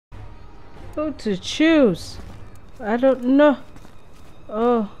Who to choose? I don't know.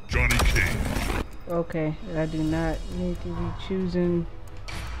 Oh. Johnny Cage. Okay, I do not need to be choosing.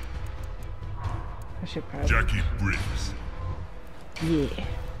 I should probably. Jackie Briggs. Yeah.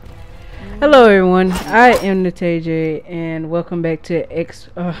 Hello everyone, I am the TJ and welcome back to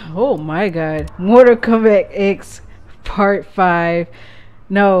oh my god, Mortal Kombat X Part 5.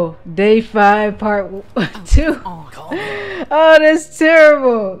 No, Day 5 Part 2. Oh, that's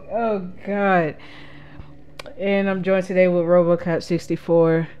terrible. Oh god. And I'm joined today with Robocop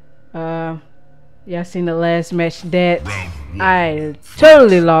 64. Y'all seen the last match that I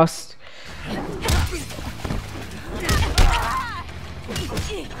totally lost.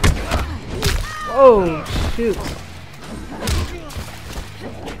 Oh shoot.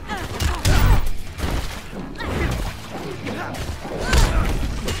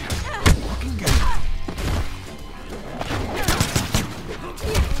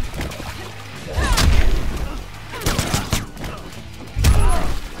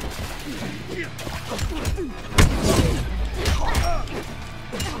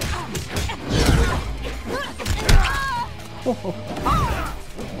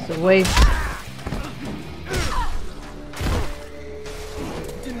 It's a waste.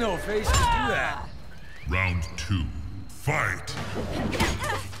 Didn't know a face could do that. Round 2. Fight.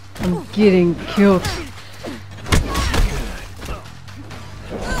 I'm getting killed.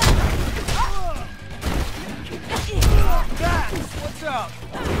 What's up?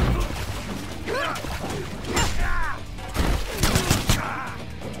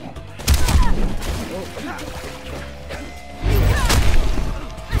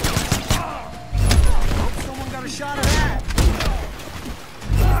 Someone got a shot of that.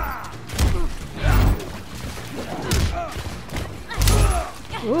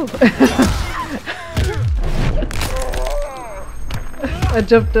 Ooh. I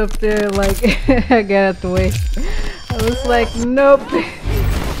jumped up there like I got out the way. I was like, nope.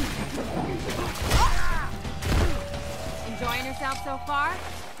 Enjoying yourself so far?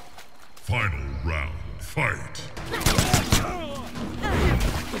 Final round. Fight.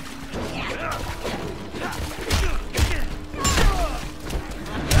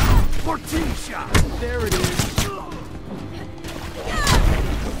 14 shots. There it is.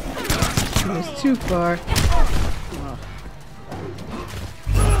 It was too far.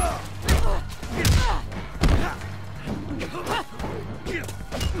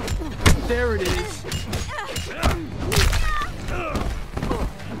 There it is.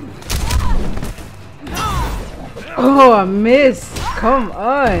 Oh, I missed. Come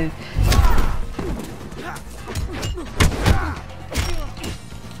on.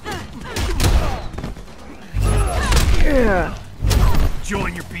 Yeah.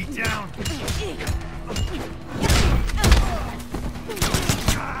 Join your beat down.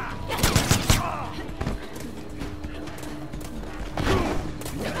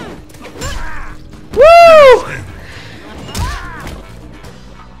 Woo!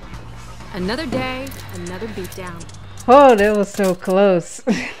 Another day, another beatdown. Oh, that was so close.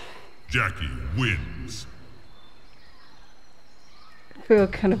 Jackie wins. I feel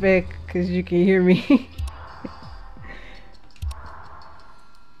kind of bad because you can hear me.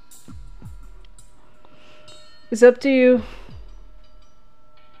 It's up to you.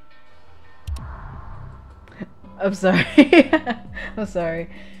 I'm sorry. I'm sorry.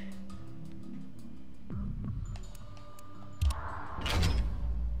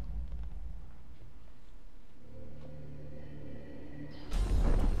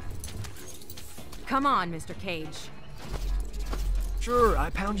 Come on, Mr. Cage. Sure, I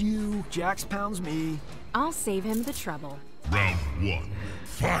pound you, Jax pounds me. I'll save him the trouble. Round 1.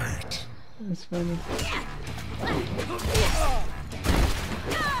 Fight. That's funny.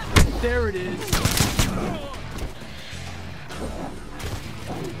 There it is.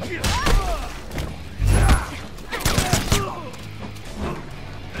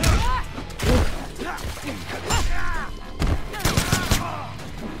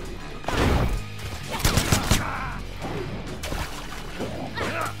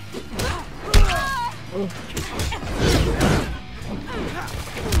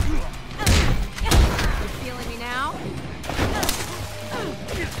 Feeling me now?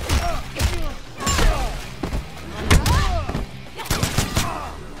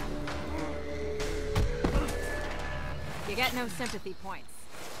 You get no sympathy points.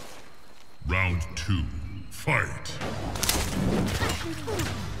 Round 2. Fight.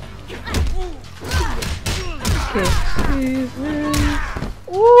 Okay.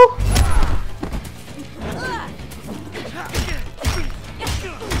 Ooh.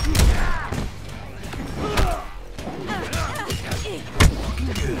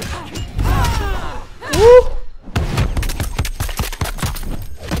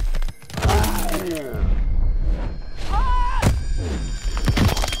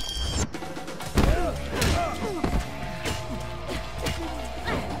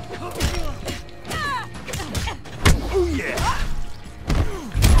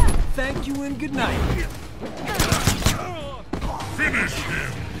 you and good night. Finish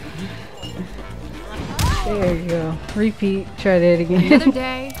him. There you go. Repeat. Try that again. Another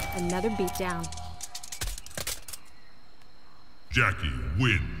day, another beatdown. Jackie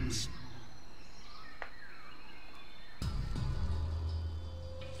wins.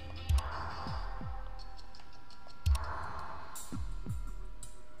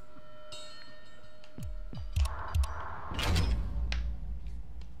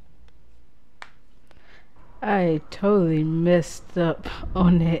 I totally messed up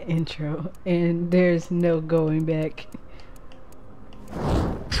on that intro, and there's no going back.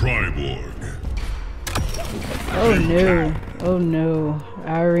 Triborg. Oh no. Oh no.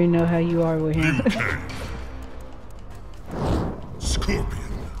 I already know how you are with him. Liu Scorpion.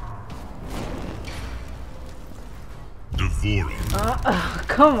 Devora.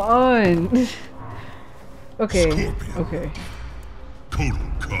 Come on. Okay. Scorpion. Okay.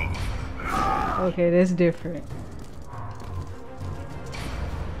 Kotal Khan. Okay, that's different.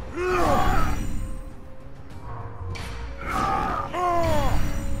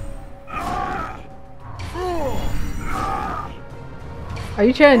 Are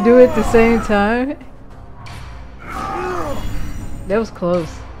you trying to do it at the same time? That was close.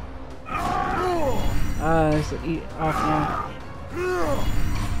 It's off now.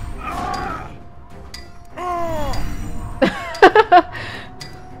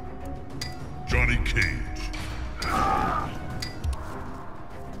 Johnny Cage.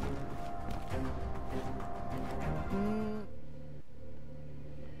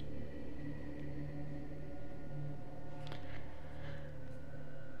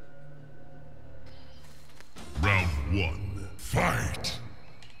 Round 1. Fight.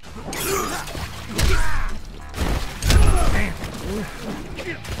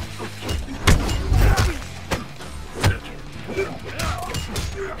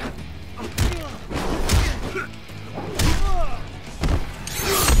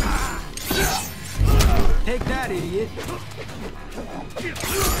 Take that, idiot.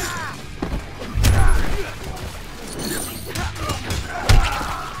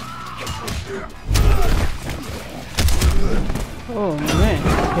 Oh man,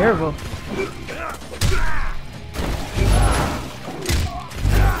 terrible.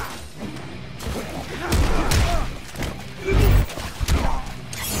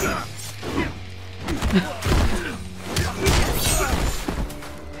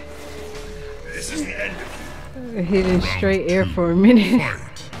 This is the end of it. Hit in straight air for a minute. Fight.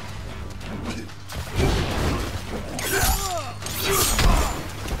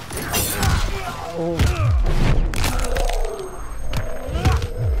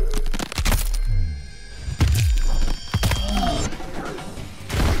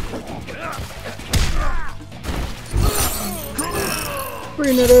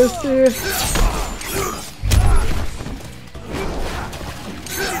 Bring it up there.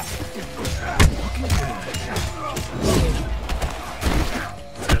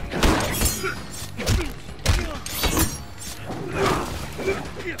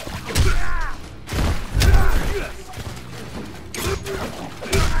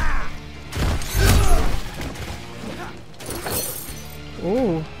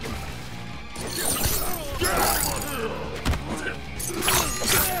 Ooh.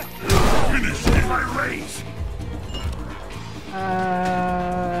 Finish him. My race.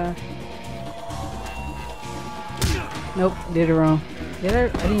 Nope, did it wrong. Did I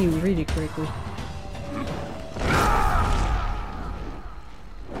didn't even read it correctly.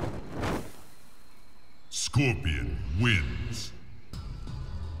 Scorpion wins.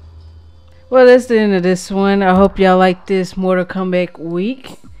 Well, that's the end of this one. I hope y'all like this Mortal Kombat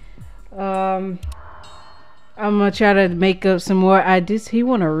week. I'm gonna try to make up some more ideas. He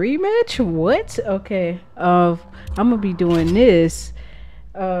want a rematch? What? Okay. I'm gonna be doing this.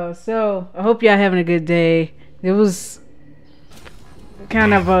 So I hope y'all having a good day. It was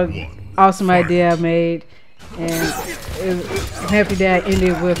kind of a awesome idea I made, and I'm happy that I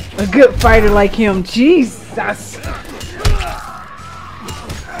ended with a good fighter like him. Jesus.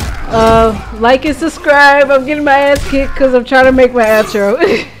 Like and subscribe. I'm getting my ass kicked because I'm trying to make my outro.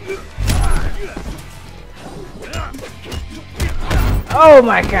 Oh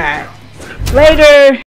my god. Later.